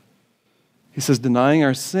 He says denying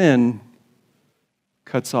our sin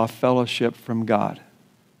cuts off fellowship from God.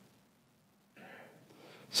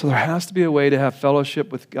 So there has to be a way to have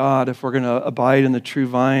fellowship with God if we're going to abide in the true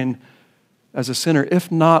vine as a sinner.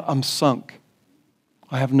 If not, I'm sunk.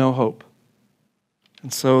 I have no hope.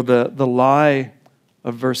 And so the lie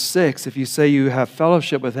of verse 6, if you say you have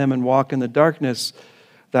fellowship with him and walk in the darkness,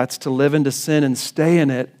 that's to live into sin and stay in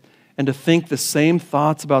it, and to think the same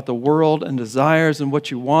thoughts about the world and desires and what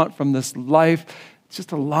you want from this life. It's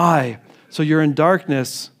just a lie. So you're in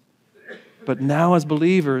darkness, but now as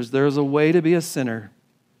believers, there's a way to be a sinner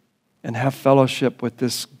and have fellowship with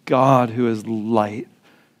this God who is light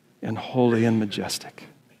and holy and majestic.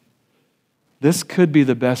 This could be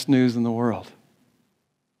the best news in the world.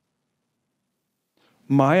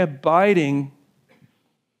 My abiding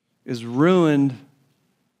is ruined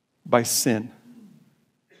by sin.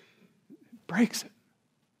 It breaks it.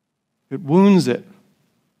 It wounds it.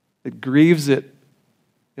 It grieves it.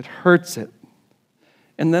 It hurts it.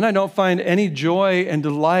 And then I don't find any joy and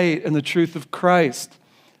delight in the truth of Christ.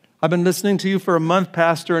 I've been listening to you for a month,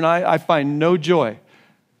 Pastor, and I find no joy.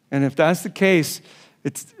 And if that's the case,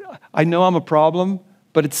 I know I'm a problem,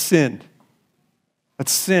 but it's sin.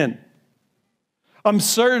 It's sin. I'm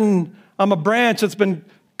certain I'm a branch that's been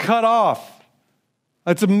cut off.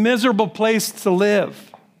 It's a miserable place to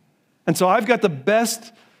live. And so I've got the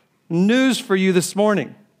best news for you this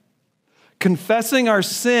morning. Confessing our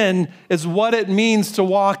sin is what it means to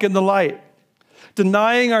walk in the light.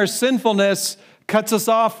 Denying our sinfulness cuts us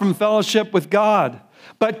off from fellowship with God,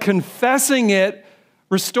 but confessing it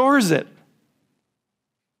restores it.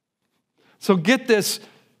 So get this,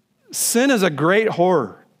 sin is a great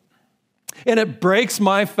horror, and it breaks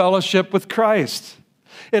my fellowship with Christ.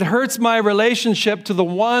 It hurts my relationship to the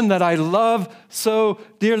one that I love so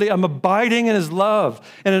dearly. I'm abiding in his love,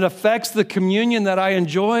 and it affects the communion that I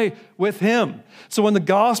enjoy with him. So when the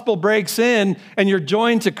gospel breaks in and you're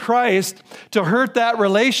joined to Christ, to hurt that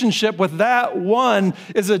relationship with that one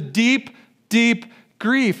is a deep, deep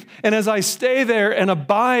grief. And as I stay there and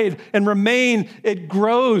abide and remain, it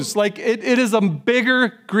grows. Like it is a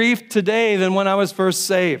bigger grief today than when I was first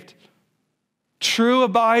saved. True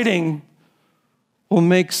abiding will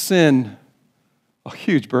make sin a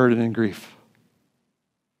huge burden and grief.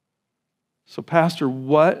 So, Pastor,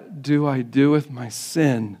 what do I do with my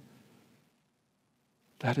sin?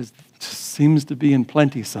 That just seems to be in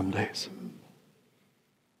plenty some days.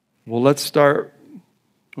 Well, let's start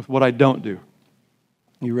with what I don't do.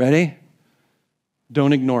 You ready?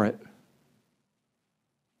 Don't ignore it.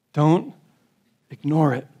 Don't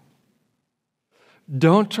ignore it.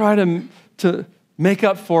 Don't try to make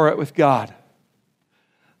up for it with God.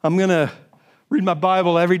 I'm going to read my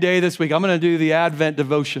Bible every day this week. I'm going to do the Advent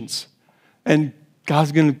devotions. And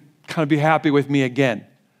God's going to kind of be happy with me again.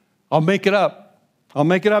 I'll make it up. I'll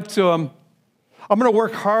make it up to him. I'm going to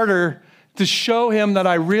work harder to show him that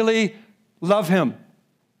I really love him.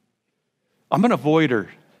 I'm an avoider,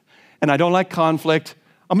 and I don't like conflict.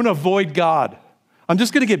 I'm going to avoid God. I'm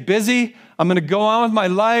just going to get busy. I'm going to go on with my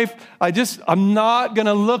life. I'm not going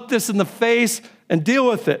to look this in the face and deal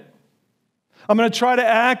with it. I'm going to try to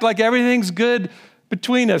act like everything's good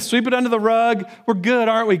between us. Sweep it under the rug. We're good,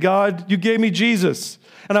 aren't we, God? You gave me Jesus.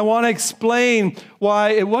 And I want to explain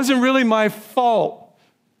why it wasn't really my fault.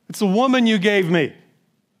 It's the woman you gave me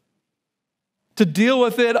to deal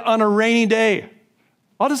with it on a rainy day.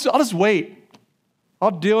 I'll just wait.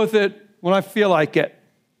 I'll deal with it when I feel like it.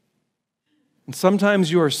 And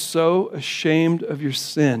sometimes you are so ashamed of your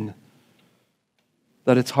sin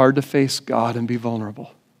that it's hard to face God and be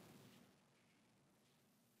vulnerable.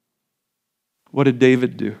 What did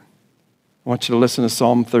David do? I want you to listen to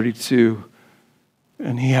Psalm 32.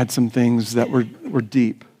 And he had some things that were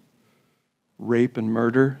deep. Rape and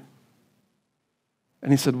murder.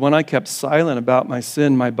 And he said, when I kept silent about my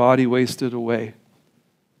sin, my body wasted away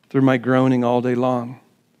through my groaning all day long.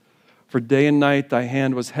 For day and night thy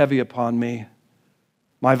hand was heavy upon me.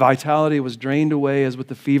 My vitality was drained away as with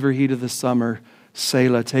the fever heat of the summer.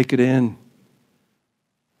 Selah, take it in.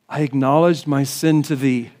 I acknowledged my sin to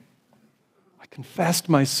thee. Confessed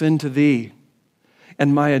my sin to thee,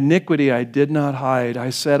 and my iniquity I did not hide. I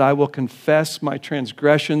said, I will confess my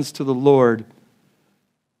transgressions to the Lord,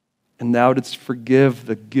 and thou didst forgive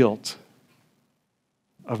the guilt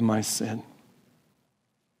of my sin.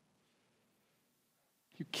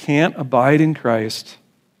 You can't abide in Christ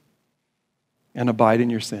and abide in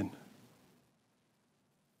your sin.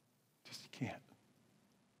 Just can't.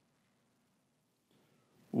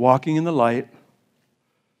 walking in the light,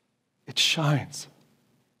 it shines.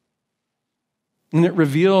 And it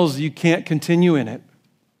reveals you can't continue in it.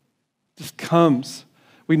 It just comes.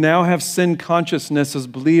 We now have sin consciousness as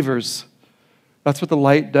believers. That's what the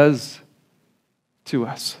light does to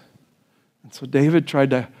us. And so David tried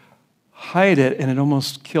to hide it, and it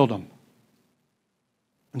almost killed him.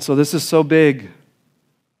 And so this is so big,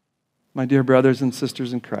 my dear brothers and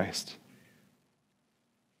sisters in Christ.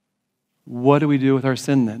 What do we do with our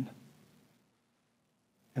sin then?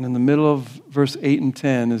 And in the middle of verse 8 and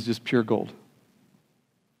 10 is just pure gold.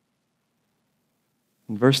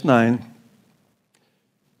 In verse 9,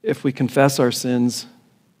 if we confess our sins,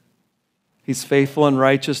 He's faithful and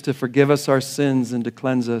righteous to forgive us our sins and to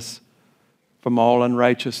cleanse us from all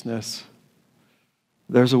unrighteousness.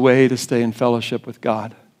 There's a way to stay in fellowship with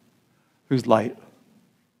God, who's light.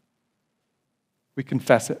 We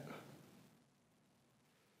confess it.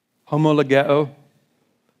 Homologeo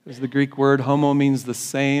is the Greek word. Homo means the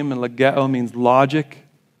same, and logeo means logic.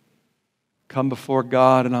 Come before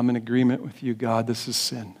God, and I'm in agreement with you, God. This is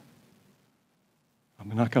sin. I'm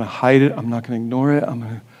not going to hide it. I'm not going to ignore it. I'm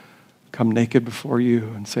going to come naked before you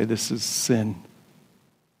and say, this is sin.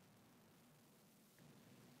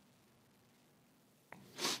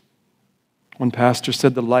 One pastor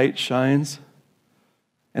said the light shines,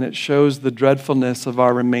 and it shows the dreadfulness of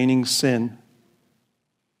our remaining sin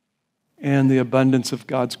and the abundance of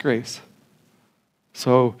God's grace.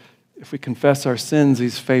 So if we confess our sins,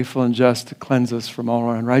 He's faithful and just to cleanse us from all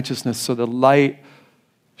our unrighteousness. So the light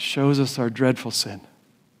shows us our dreadful sin,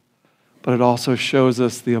 but it also shows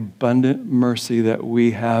us the abundant mercy that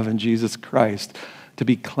we have in Jesus Christ to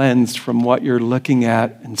be cleansed from what you're looking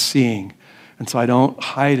at and seeing. And so I don't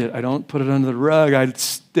hide it. I don't put it under the rug. I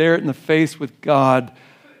stare it in the face with God,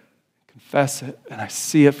 confess it, and I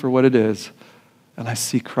see it for what it is, and I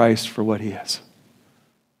see Christ for what He is.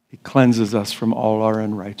 He cleanses us from all our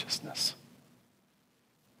unrighteousness.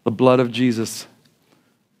 The blood of Jesus,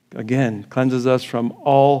 again, cleanses us from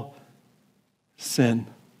all sin.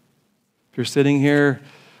 If you're sitting here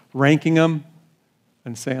ranking them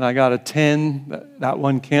and saying, I got a 10, that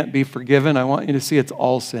one can't be forgiven, I want you to see it's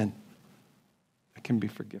all sin. It can be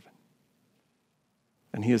forgiven.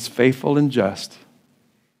 And He is faithful and just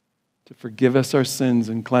to forgive us our sins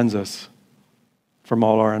and cleanse us from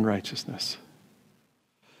all our unrighteousness.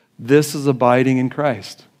 This is abiding in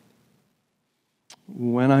Christ.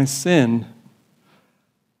 When I sin,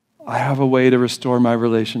 I have a way to restore my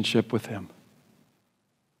relationship with Him.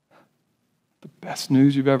 The best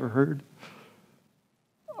news you've ever heard.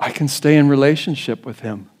 I can stay in relationship with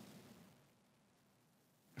Him.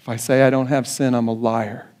 If I say I don't have sin, I'm a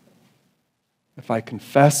liar. If I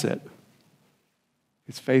confess it,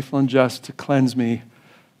 He's faithful and just to cleanse me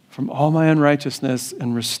from all my unrighteousness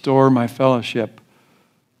and restore my fellowship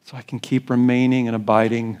so I can keep remaining and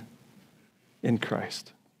abiding in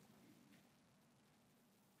Christ.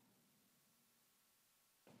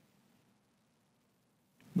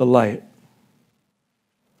 The light.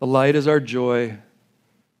 The light is our joy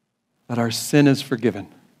that our sin is forgiven.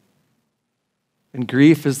 And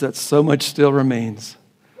grief is that so much still remains.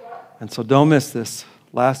 And so don't miss this.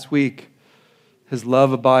 Last week, His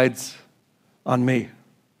love abides on me.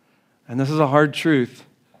 And this is a hard truth.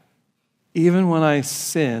 Even when I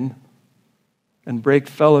sin and break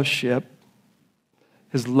fellowship,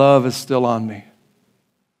 His love is still on me.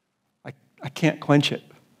 I can't quench it.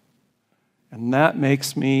 And that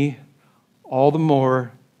makes me all the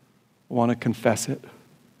more want to confess it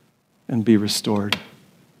and be restored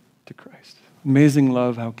to Christ. Amazing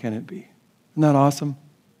love, how can it be? Isn't that awesome?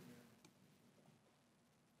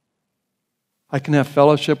 I can have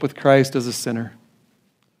fellowship with Christ as a sinner.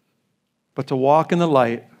 But to walk in the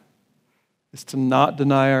light is to not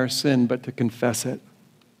deny our sin, but to confess it.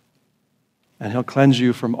 And He'll cleanse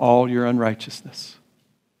you from all your unrighteousness.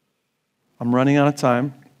 I'm running out of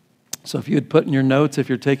time. So if you had put in your notes, if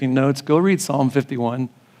you're taking notes, go read Psalm 51.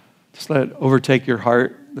 Just let it overtake your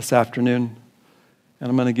heart this afternoon. And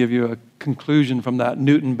I'm going to give you a conclusion from that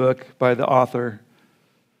Newton book by the author,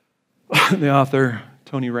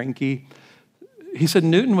 Tony Reinke. He said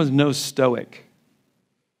Newton was no stoic.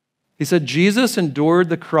 He said Jesus endured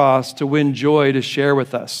the cross to win joy to share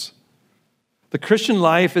with us. The Christian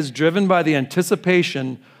life is driven by the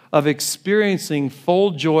anticipation of experiencing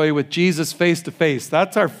full joy with Jesus face to face.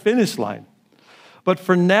 That's our finish line. But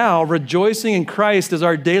for now, rejoicing in Christ is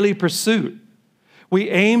our daily pursuit. We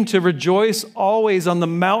aim to rejoice always on the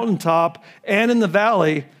mountaintop and in the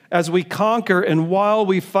valley as we conquer and while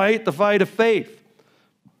we fight the fight of faith.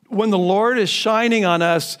 When the Lord is shining on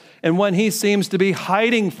us and when He seems to be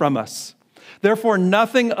hiding from us. Therefore,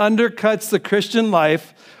 nothing undercuts the Christian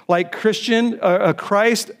life like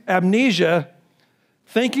Christ amnesia,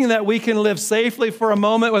 thinking that we can live safely for a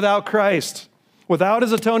moment without Christ, without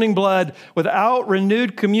his atoning blood, without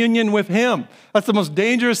renewed communion with him. That's the most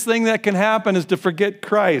dangerous thing that can happen, is to forget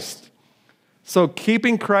Christ. So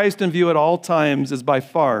keeping Christ in view at all times is by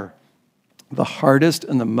far the hardest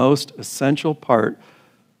and the most essential part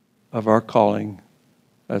of our calling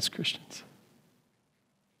as Christians.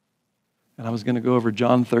 And I was going to go over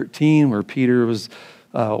John 13, where Peter was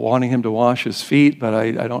wanting him to wash his feet, but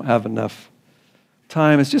I don't have enough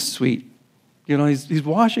time. It's just sweet. You know, he's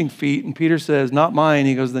washing feet, and Peter says, not mine.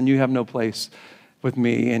 He goes, then you have no place with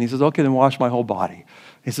me. And he says, okay, then wash my whole body.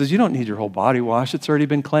 He says, you don't need your whole body washed. It's already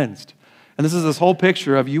been cleansed. And this is this whole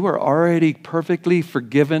picture of you are already perfectly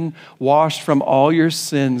forgiven, washed from all your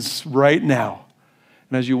sins right now.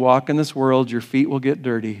 And as you walk in this world, your feet will get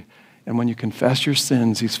dirty. And when you confess your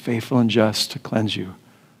sins, he's faithful and just to cleanse you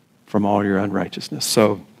from all your unrighteousness.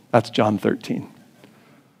 So that's John 13.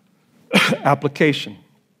 Application.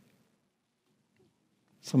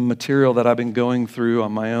 Some material that I've been going through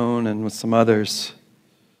on my own and with some others.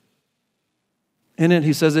 In it,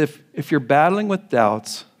 he says, if you're battling with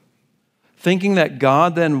doubts, thinking that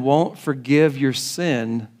God then won't forgive your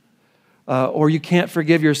sin, or you can't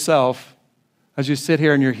forgive yourself, as you sit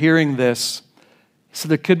here and you're hearing this, so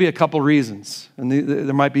there could be a couple reasons, and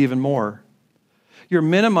there might be even more. You're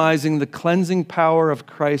minimizing the cleansing power of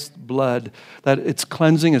Christ's blood, that its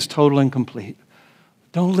cleansing is total and complete.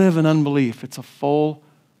 Don't live in unbelief. It's a full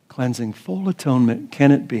cleansing, full atonement.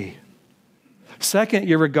 Can it be? Second,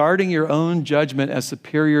 you're regarding your own judgment as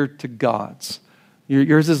superior to God's.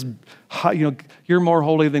 Yours is, you're more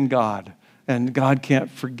holy than God, and God can't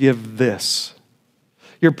forgive this.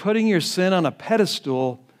 You're putting your sin on a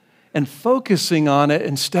pedestal and focusing on it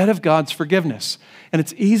instead of God's forgiveness. And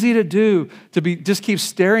it's easy to do, just keep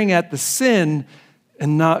staring at the sin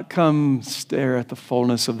and not come stare at the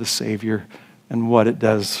fullness of the Savior and what it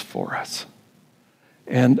does for us.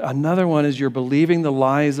 And another one is you're believing the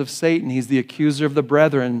lies of Satan. He's the accuser of the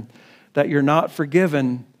brethren, that you're not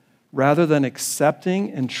forgiven, rather than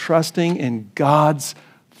accepting and trusting in God's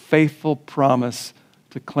faithful promise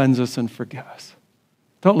to cleanse us and forgive us.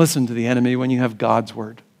 Don't listen to the enemy when you have God's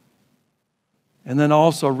word. And then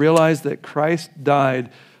also realize that Christ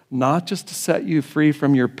died not just to set you free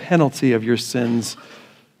from your penalty of your sins,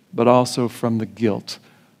 but also from the guilt.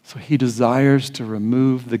 So he desires to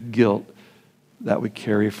remove the guilt that we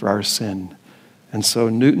carry for our sin. And so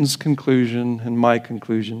Newton's conclusion and my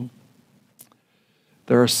conclusion,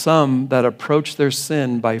 there are some that approach their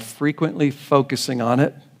sin by frequently focusing on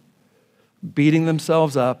it, beating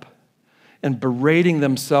themselves up, and berating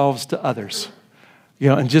themselves to others.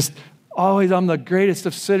 And just always, I'm the greatest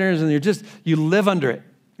of sinners, and you live under it,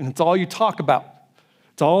 and it's all you talk about.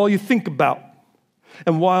 It's all you think about.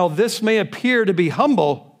 And while this may appear to be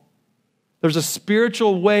humble, there's a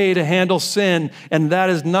spiritual way to handle sin, and that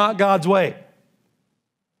is not God's way.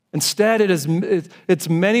 Instead, it's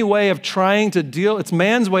man's way of trying to deal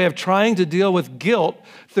with guilt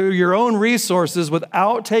through your own resources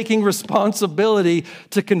without taking responsibility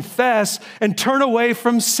to confess and turn away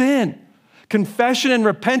from sin. Confession and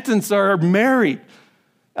repentance are married.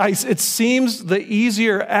 It seems the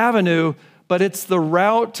easier avenue, but it's the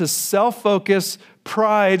route to self-focus,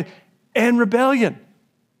 pride, and rebellion.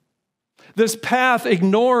 This path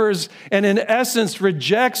ignores and in essence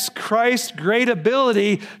rejects Christ's great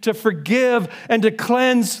ability to forgive and to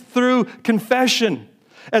cleanse through confession,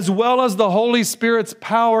 as well as the Holy Spirit's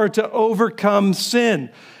power to overcome sin.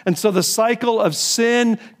 And so the cycle of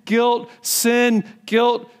sin, guilt,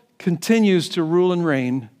 continues to rule and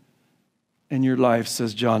reign in your life,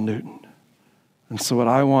 says John Newton. And so what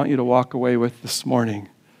I want you to walk away with this morning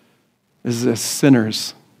is as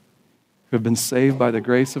sinners who have been saved by the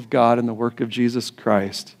grace of God and the work of Jesus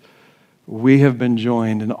Christ, we have been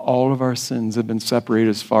joined, and all of our sins have been separated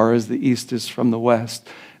as far as the east is from the west,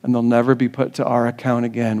 and they'll never be put to our account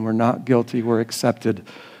again. We're not guilty. We're accepted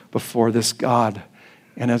before this God.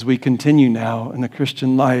 And as we continue now in the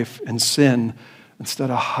Christian life and sin,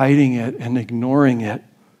 instead of hiding it and ignoring it,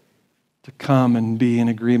 to come and be in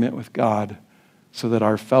agreement with God so that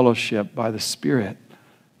our fellowship by the Spirit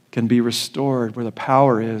can be restored, where the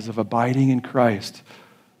power is of abiding in Christ,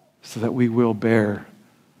 so that we will bear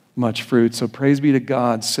much fruit. So praise be to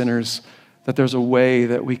God, sinners, that there's a way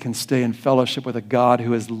that we can stay in fellowship with a God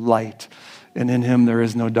who is light, and in him there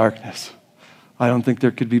is no darkness. I don't think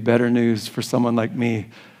there could be better news for someone like me.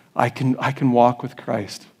 I can walk with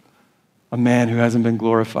Christ, a man who hasn't been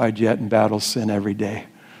glorified yet and battles sin every day.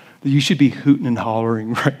 You should be hooting and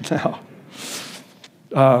hollering right now.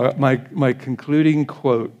 My concluding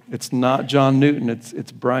quote, it's not John Newton,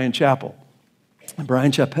 it's Brian Chappell. And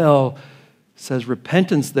Brian Chappell says,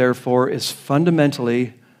 repentance, therefore, is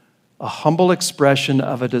fundamentally a humble expression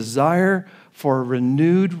of a desire for a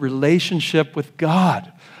renewed relationship with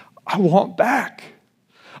God. I want back.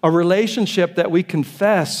 A relationship that we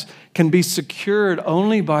confess can be secured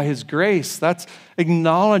only by His grace. That's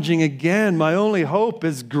acknowledging again, my only hope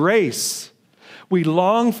is grace. We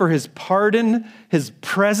long for His pardon, His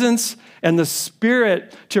presence, and the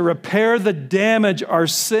Spirit to repair the damage our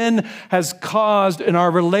sin has caused in our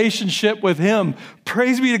relationship with Him.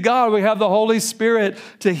 Praise be to God, we have the Holy Spirit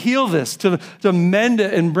to heal this, to mend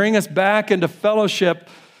it and bring us back into fellowship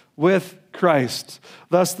with Christ.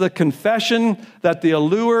 Thus, the confession that the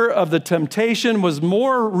allure of the temptation was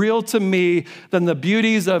more real to me than the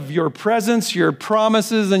beauties of your presence, your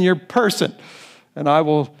promises, and your person. And I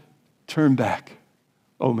will turn back,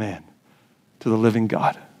 oh man, to the living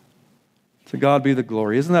God. To God be the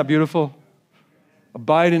glory. Isn't that beautiful?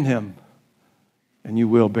 Abide in Him, and you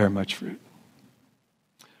will bear much fruit.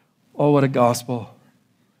 Oh, what a gospel.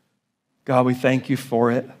 God, we thank you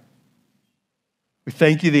for it. We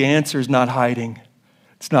thank you the answer is not hiding.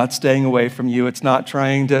 It's not staying away from you. It's not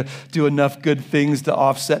trying to do enough good things to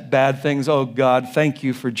offset bad things. Oh, God, thank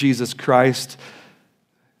you for Jesus Christ.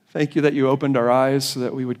 Thank you that you opened our eyes so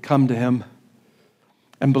that we would come to Him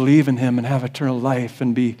and believe in Him and have eternal life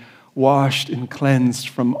and be washed and cleansed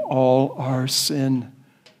from all our sin.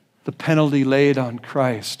 The penalty laid on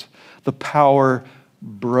Christ, the power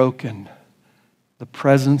broken, the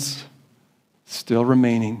presence still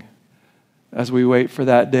remaining as we wait for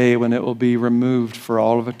that day when it will be removed for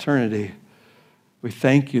all of eternity. We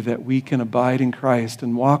thank you that we can abide in Christ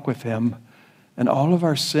and walk with Him, and all of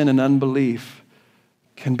our sin and unbelief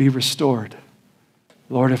can be restored.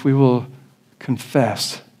 Lord, if we will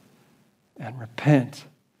confess and repent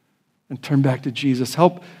and turn back to Jesus,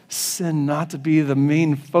 help sin not to be the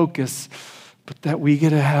main focus, but that we get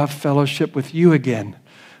to have fellowship with you again.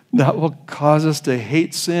 That will cause us to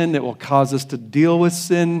hate sin. It will cause us to deal with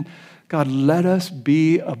sin. God, let us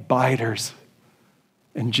be abiders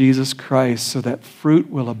in Jesus Christ so that fruit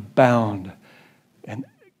will abound and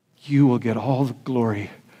you will get all the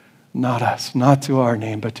glory, not us, not to our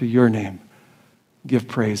name, but to your name. Give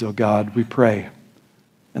praise, O God, we pray.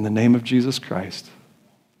 In the name of Jesus Christ,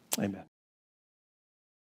 amen.